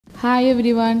Hi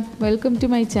everyone, welcome to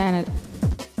my channel.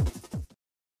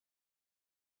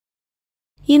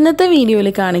 ഇന്നത്തെ വീഡിയോയിൽ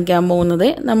കാണിക്കാൻ പോകുന്നത്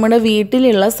നമ്മുടെ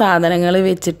വീട്ടിലുള്ള സാധനങ്ങൾ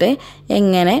വെച്ചിട്ട്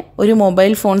എങ്ങനെ ഒരു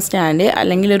മൊബൈൽ ഫോൺ സ്റ്റാൻഡ്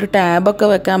അല്ലെങ്കിൽ ഒരു ടാബ്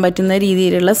ഒക്കെ വെക്കാൻ പറ്റുന്ന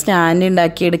രീതിയിലുള്ള സ്റ്റാൻഡ്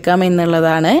ഉണ്ടാക്കിയെടുക്കാം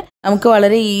എന്നുള്ളതാണ്. നമുക്ക്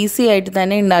വളരെ ഈസി ആയിട്ട്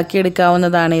തന്നെ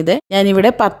ഉണ്ടാക്കിയെടുക്കാവുന്നതാണ് ഇത്. ഞാൻ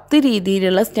ഇവിടെ 10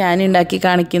 രീതിയിലുള്ള സ്റ്റാൻഡ് ഉണ്ടാക്കി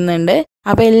കാണിക്കുന്നുണ്ട്.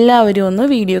 അപ്പോൾ എല്ലാവരും ഒന്ന്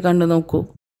വീഡിയോ കണ്ടു നോക്കൂ.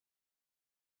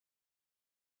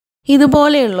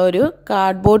 ഇതുപോലെയുള്ള ഒരു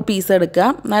കാർഡ്ബോർഡ് പീസ്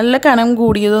എടുക്കാം. നല്ല കനം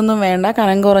കൂടിയതൊന്നും വേണ്ട,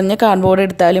 കനം കുറഞ്ഞ കാർഡ്ബോർഡ്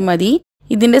എടുത്താലും മതി.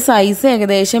 ഇതിൻ്റെ സൈസ്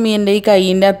ഏകദേശം എൻ്റെ ഈ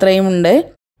കൈയിൻ്റെ അത്രയും ഉണ്ട്.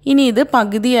 ഇനി ഇത്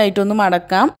പകുതിയായിട്ടൊന്ന്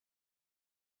മടക്കാം.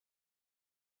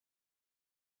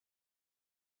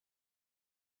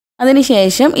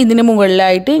 അതിനുശേഷം ഇതിന്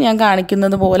മുകളിലായിട്ട് ഞാൻ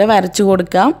കാണിക്കുന്നത് പോലെ വരച്ചു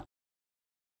കൊടുക്കാം.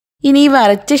 ഇനി ഈ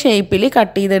വരച്ച ഷേപ്പിൽ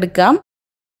കട്ട് ചെയ്തെടുക്കാം.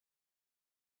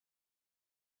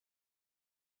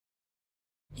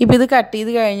 ഇപ്പോൾ ഇത് കട്ട് ചെയ്ത്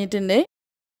കഴിഞ്ഞിട്ടുണ്ട്.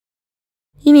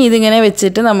 ഇനി ഇതിങ്ങനെ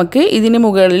വെച്ചിട്ട് നമുക്ക് ഇതിന്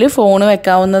മുകളിൽ ഫോൺ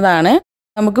വെക്കാവുന്നതാണ്.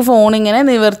 നമുക്ക് ഫോൺ ഇങ്ങനെ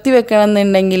നിവർത്തി വെക്കണം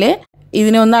എന്നുണ്ടെങ്കിൽ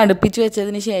ഇതിനൊന്ന് അടുപ്പിച്ച്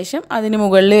വെച്ചതിന് ശേഷം അതിന്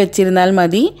മുകളിൽ വെച്ചിരുന്നാൽ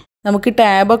മതി. നമുക്ക്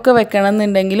ടാബൊക്കെ വെക്കണം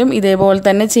എന്നുണ്ടെങ്കിലും ഇതേപോലെ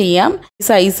തന്നെ ചെയ്യാം.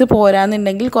 സൈസ്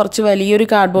പോരാന്നുണ്ടെങ്കിൽ കുറച്ച് വലിയൊരു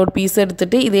കാർഡ്ബോർഡ് പീസ്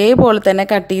എടുത്തിട്ട് ഇതേപോലെ തന്നെ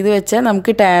കട്ട് ചെയ്ത് വെച്ചാൽ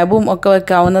നമുക്ക് ടാബും ഒക്കെ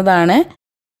വെക്കാവുന്നതാണ്.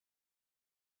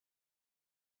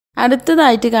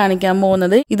 അടുത്തതായിട്ട് കാണിക്കാൻ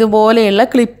പോകുന്നത് ഇതുപോലെയുള്ള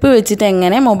ക്ലിപ്പ് വെച്ചിട്ട്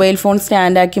എങ്ങനെ മൊബൈൽ ഫോൺ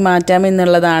സ്റ്റാൻഡാക്കി മാറ്റാം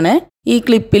എന്നുള്ളതാണ്. ഈ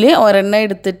ക്ലിപ്പിൽ ഒരെണ്ണം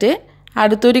എടുത്തിട്ട്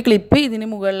അടുത്തൊരു ക്ലിപ്പ് ഇതിന്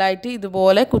മുകളിലായിട്ട്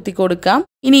ഇതുപോലെ കുത്തി കൊടുക്കാം.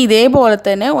 ഇനി ഇതേപോലെ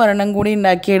തന്നെ ഒരെണ്ണം കൂടി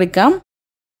ഉണ്ടാക്കിയെടുക്കാം.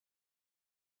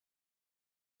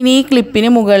 ഇനി ഈ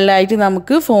ക്ലിപ്പിന് മുകളിലായിട്ട്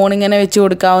നമുക്ക് ഫോൺ ഇങ്ങനെ വെച്ച്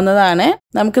കൊടുക്കാവുന്നതാണ്.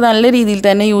 നമുക്ക് നല്ല രീതിയിൽ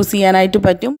തന്നെ യൂസ് ചെയ്യാനായിട്ട്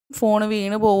പറ്റും. ഫോൺ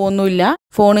വീണ് പോകുന്നില്ല.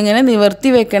 ഫോൺ ഇങ്ങനെ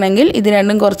നിവർത്തി വെക്കണമെങ്കിൽ ഇത്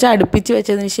രണ്ടും കുറച്ച് അടുപ്പിച്ച്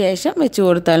വെച്ചതിന് ശേഷം വെച്ച്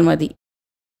കൊടുത്താൽ മതി.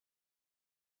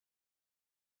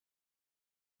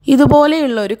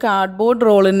 ഇതുപോലെയുള്ള ഒരു കാർഡ്ബോർഡ്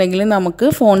റോൾ ഉണ്ടെങ്കിൽ നമുക്ക്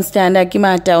ഫോൺ സ്റ്റാൻഡാക്കി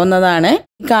മാറ്റാവുന്നതാണ്.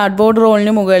 ഈ കാർഡ്ബോർഡ്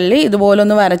റോളിന് മുകളിൽ ഇതുപോലെ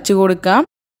ഒന്ന് വരച്ചു കൊടുക്കാം.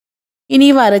 ഇനി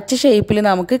ഈ വരച്ച ഷേപ്പിൽ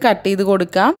നമുക്ക് കട്ട് ചെയ്ത്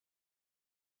കൊടുക്കാം.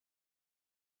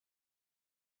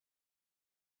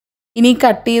 ഇനി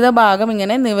കട്ട് ചെയ്ത ഭാഗം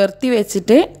ഇങ്ങനെ നിവർത്തി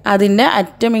വെച്ചിട്ട് അതിൻ്റെ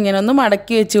അറ്റം ഇങ്ങനെ ഒന്ന്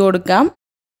മടക്കി വെച്ച് കൊടുക്കാം.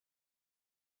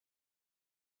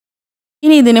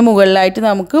 ഇനി ഇതിന് മുകളിലായിട്ട്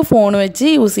നമുക്ക് ഫോൺ വെച്ച്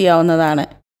യൂസ് ചെയ്യാവുന്നതാണ്.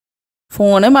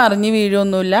 ഫോണ് മറിഞ്ഞ്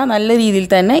വീഴൊന്നുമില്ല. നല്ല രീതിയിൽ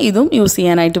തന്നെ ഇതും യൂസ്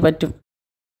ചെയ്യാനായിട്ട് പറ്റും.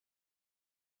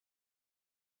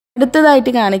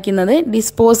 അടുത്തതായിട്ട് കാണിക്കുന്നത്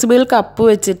ഡിസ്പോസിബിൾ കപ്പ്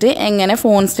വെച്ചിട്ട് എങ്ങനെ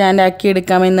ഫോൺ സ്റ്റാൻഡ് ആക്കി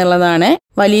എടുക്കാം എന്നുള്ളതാണ്.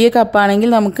 വലിയ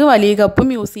കപ്പാണെങ്കിൽ നമുക്ക് വലിയ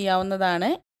കപ്പും യൂസ് ചെയ്യാവുന്നതാണ്.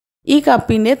 ഈ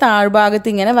കപ്പിൻ്റെ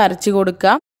താഴ്ഭാഗത്ത് ഇങ്ങനെ വരച്ചു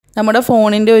കൊടുക്കാം. നമ്മുടെ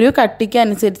ഫോണിൻ്റെ ഒരു കട്ടിക്ക്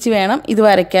അനുസരിച്ച് വേണം ഇത്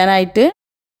വരയ്ക്കാനായിട്ട്.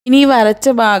 ഇനി ഈ വരച്ച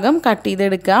ഭാഗം കട്ട്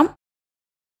ചെയ്തെടുക്കാം.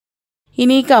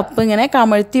 ഇനി ഈ കപ്പ് ഇങ്ങനെ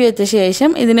കമഴ്ത്തി വെച്ച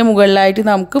ശേഷം ഇതിന് മുകളിലായിട്ട്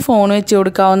നമുക്ക് ഫോൺ വെച്ച്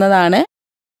കൊടുക്കാവുന്നതാണ്.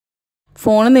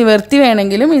 ഫോൺ നിവർത്തി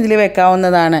വേണമെങ്കിലും ഇതിൽ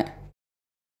വെക്കാവുന്നതാണ്.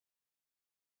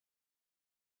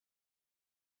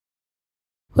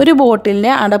 ഒരു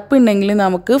ബോട്ടിലിൻ്റെ അടപ്പുണ്ടെങ്കിൽ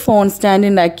നമുക്ക് ഫോൺ സ്റ്റാൻഡ്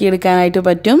ഉണ്ടാക്കിയെടുക്കാനായിട്ട്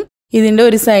പറ്റും. ഇതിൻ്റെ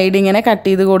ഒരു സൈഡ് ഇങ്ങനെ കട്ട്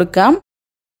ചെയ്ത് കൊടുക്കാം.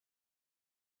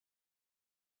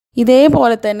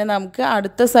 ഇതേപോലെ തന്നെ നമുക്ക്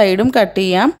അടുത്ത സൈഡും കട്ട്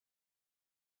ചെയ്യാം.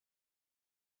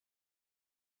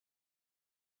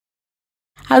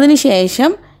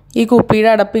 അതിനുശേഷം ഈ കുപ്പിയുടെ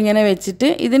അടപ്പ് ഇങ്ങനെ വെച്ചിട്ട്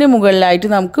ഇതിന് മുകളിലായിട്ട്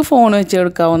നമുക്ക് ഫോൺ വെച്ച്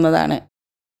കൊടുക്കാവുന്നതാണ്.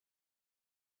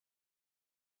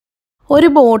 ഒരു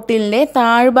ബോട്ടിലിൻ്റെ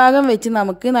താഴ്ഭാഗം വെച്ച്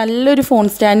നമുക്ക് നല്ലൊരു ഫോൺ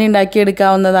സ്റ്റാൻഡ്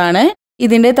ഉണ്ടാക്കിയെടുക്കാവുന്നതാണ്.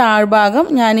 ഇതിൻ്റെ താഴ്ഭാഗം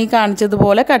ഞാൻ ഈ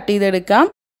കാണിച്ചതുപോലെ കട്ട് ചെയ്തെടുക്കാം.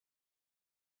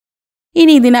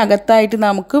 ഇനി ഇതിനകത്തായിട്ട്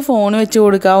നമുക്ക് ഫോൺ വെച്ച്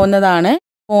കൊടുക്കാവുന്നതാണ്.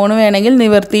 ഫോൺ വേണമെങ്കിൽ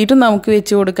നിവർത്തിയിട്ടും നമുക്ക്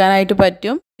വെച്ച് കൊടുക്കാനായിട്ട്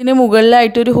പറ്റും. ഇതിന്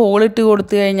മുകളിലായിട്ടൊരു ഹോൾ ഇട്ട്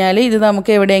കൊടുത്തു കഴിഞ്ഞാൽ ഇത്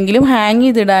നമുക്ക് എവിടെയെങ്കിലും ഹാങ്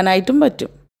ചെയ്തിടാനായിട്ടും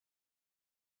പറ്റും.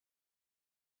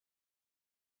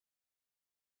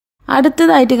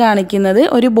 അടുത്തതായിട്ട് കാണിക്കുന്നത്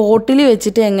ഒരു ബോട്ടിൽ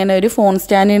വെച്ചിട്ട് എങ്ങനെ ഒരു ഫോൺ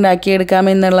സ്റ്റാൻഡ് ഉണ്ടാക്കിയെടുക്കാം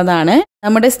എന്നുള്ളതാണ്.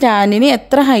 നമ്മുടെ സ്റ്റാൻഡിന്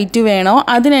എത്ര ഹൈറ്റ് വേണോ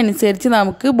അതിനനുസരിച്ച്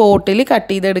നമുക്ക് ബോട്ടിൽ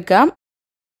കട്ട് ചെയ്തെടുക്കാം.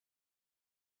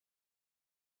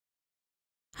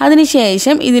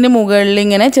 അതിനുശേഷം ഇതിന് മുകളിൽ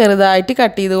ഇങ്ങനെ ചെറുതായിട്ട്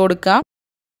കട്ട് ചെയ്ത് കൊടുക്കാം.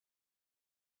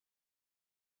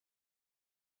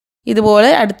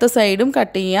 ഇതുപോലെ അടുത്ത സൈഡും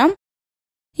കട്ട് ചെയ്യാം.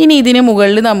 ഇനി ഇതിന്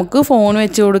മുകളിൽ നമുക്ക് ഫോൺ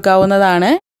വെച്ച്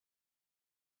കൊടുക്കാവുന്നതാണ്.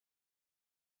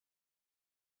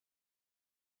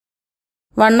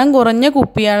 വണ്ണം കുറഞ്ഞ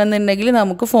കുപ്പിയാണെന്നുണ്ടെങ്കിൽ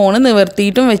നമുക്ക് ഫോൺ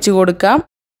നിവർത്തിയിട്ടും വെച്ച് കൊടുക്കാം.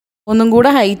 ഒന്നും കൂടെ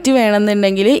ഹൈറ്റ്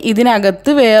വേണമെന്നുണ്ടെങ്കിൽ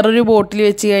ഇതിനകത്ത് വേറൊരു ബോട്ടിൽ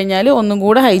വെച്ച് കഴിഞ്ഞാൽ ഒന്നും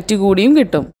കൂടെ ഹൈറ്റ് കൂടിയും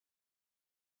കിട്ടും.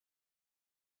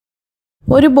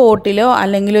 ഒരു ബോട്ടിലോ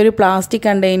അല്ലെങ്കിൽ ഒരു പ്ലാസ്റ്റിക്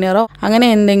കണ്ടെയ്നറോ അങ്ങനെ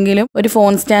എന്തെങ്കിലും ഒരു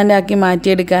ഫോൺ സ്റ്റാൻഡാക്കി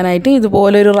മാറ്റിയെടുക്കാനായിട്ട്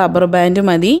ഇതുപോലൊരു റബ്ബർ ബാൻഡ്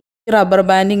മതി. ഈ റബ്ബർ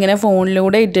ബാൻഡ് ഇങ്ങനെ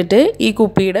ഫോണിലൂടെ ഇട്ടിട്ട് ഈ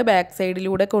കുപ്പിയുടെ ബാക്ക്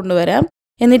സൈഡിലൂടെ കൊണ്ടുവരാം.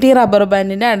 എന്നിട്ട് ഈ റബ്ബർ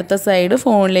ബാൻഡിൻ്റെ അടുത്ത സൈഡ്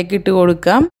ഫോണിലേക്ക് ഇട്ട്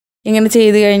കൊടുക്കാം. ഇങ്ങനെ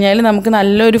ചെയ്ത് കഴിഞ്ഞാൽ നമുക്ക്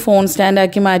നല്ലൊരു ഫോൺ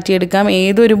സ്റ്റാൻഡാക്കി മാറ്റിയെടുക്കാം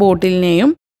ഏതൊരു ബോട്ടിലിനെയും.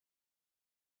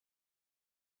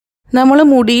 നമ്മൾ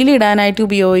മുടിയിലിടാനായിട്ട്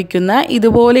ഉപയോഗിക്കുന്ന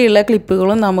ഇതുപോലെയുള്ള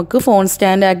ക്ലിപ്പുകളും നമുക്ക് ഫോൺ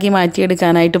സ്റ്റാൻഡാക്കി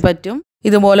മാറ്റിയെടുക്കാനായിട്ട് പറ്റും.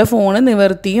 ഇതുപോലെ ഫോൺ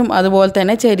നിവർത്തിയും അതുപോലെ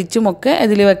തന്നെ ചരിച്ചുമൊക്കെ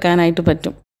ഇതിൽ വെക്കാനായിട്ട്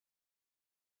പറ്റും.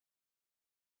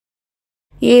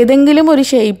 ഏതെങ്കിലും ഒരു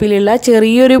ഷേപ്പിലുള്ള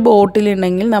ചെറിയൊരു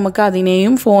ബോട്ടിലുണ്ടെങ്കിൽ നമുക്ക്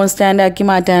അതിനെയും ഫോൺ സ്റ്റാൻഡാക്കി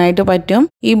മാറ്റാനായിട്ട് പറ്റും.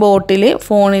 ഈ ബോട്ടിൽ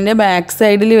ഫോണിൻ്റെ ബാക്ക്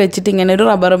സൈഡിൽ വെച്ചിട്ട് ഇങ്ങനെ ഒരു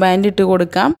റബ്ബർ ബാൻഡ് ഇട്ട്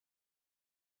കൊടുക്കാം.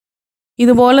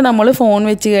 ഇതുപോലെ നമ്മൾ ഫോൺ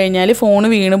വെച്ച് കഴിഞ്ഞാൽ ഫോൺ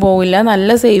വീണ് പോകില്ല,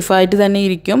 നല്ല സേഫായിട്ട് തന്നെ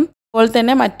ഇരിക്കും. അതുപോലെ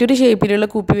തന്നെ മറ്റൊരു ഷേപ്പിലുള്ള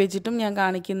കുപ്പി വെച്ചിട്ടും ഞാൻ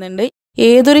കാണിക്കുന്നുണ്ട്.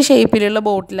 ഏതൊരു ഷേപ്പിലുള്ള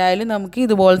ബോട്ടിലായാലും നമുക്ക്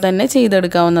ഇതുപോലെ തന്നെ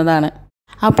ചെയ്തെടുക്കാവുന്നതാണ്.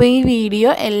 അപ്പോൾ ഈ വീഡിയോ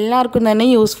എല്ലാവർക്കും തന്നെ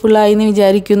യൂസ്ഫുള്ളായി എന്ന്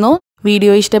വിചാരിക്കുന്നു.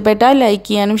 വീഡിയോ ഇഷ്ടപ്പെട്ടാൽ ലൈക്ക്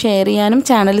ചെയ്യാനും ഷെയർ ചെയ്യാനും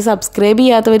ചാനൽ സബ്സ്ക്രൈബ്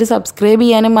ചെയ്യാത്തവർ സബ്സ്ക്രൈബ്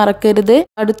ചെയ്യാനും മറക്കരുത്.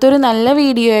 അടുത്തൊരു നല്ല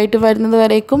വീഡിയോ ആയിട്ട് വരുന്നത്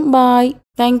വരേക്കും ബായ്.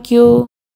 താങ്ക്